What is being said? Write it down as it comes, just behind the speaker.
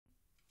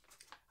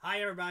Hi,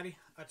 everybody.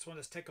 I just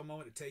want to take a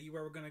moment to tell you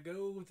where we're going to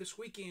go this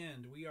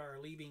weekend. We are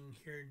leaving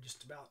here in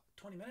just about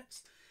 20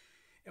 minutes,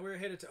 and we're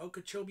headed to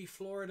Okeechobee,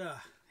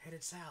 Florida,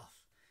 headed south.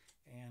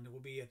 And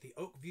we'll be at the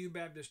Oak View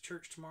Baptist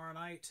Church tomorrow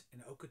night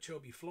in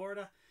Okeechobee,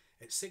 Florida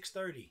at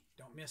 6:30.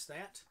 Don't miss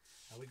that.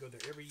 We go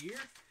there every year.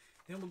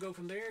 Then we'll go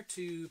from there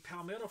to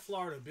Palmetto,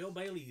 Florida. Bill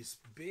Bailey's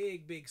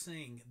big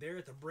sing there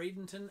at the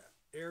Bradenton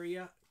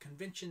Area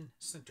Convention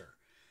Center.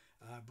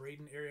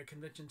 Braden Area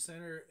Convention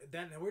Center.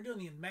 That we're doing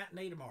the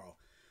matinee tomorrow.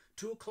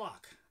 2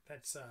 o'clock.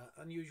 That's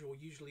unusual.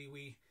 Usually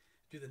we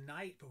do the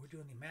night, but we're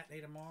doing the matinee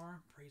tomorrow.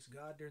 Praise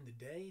God during the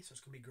day. So it's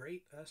going to be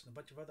great. Us and a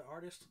bunch of other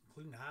artists,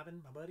 including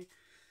Ivan, my buddy.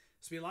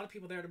 So there'll be a lot of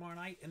people there tomorrow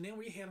night. And then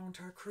we head on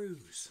to our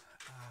cruise.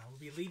 We'll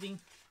be leaving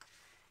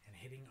and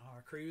heading on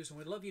our cruise. And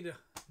we'd love you to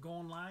go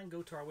online,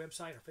 go to our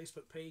website, our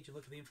Facebook page, and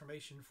look at the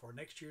information for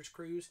next year's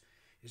cruise.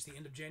 It's the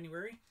end of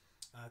January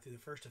through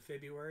the 1st of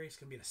February. It's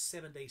going to be a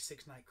 7-day,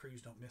 6-night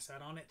cruise. Don't miss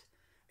out on it.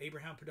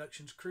 Abraham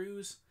Productions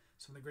Cruise.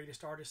 Some of the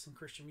greatest artists in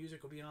Christian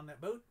music will be on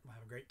that boat. We'll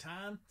have a great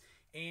time.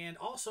 And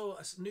also,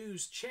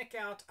 news, check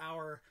out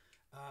our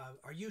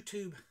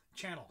YouTube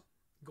channel.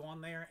 Go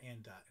on there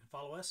and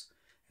follow us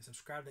and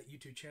subscribe to that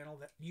YouTube channel.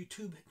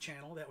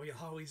 That way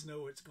you'll always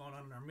know what's going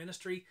on in our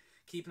ministry.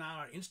 Keep an eye on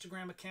our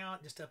Instagram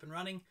account, just up and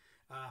running.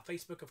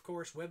 Facebook, of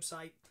course,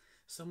 website.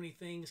 So many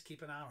things.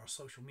 Keep an eye on our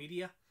social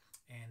media.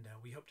 And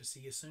we hope to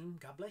see you soon.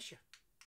 God bless you.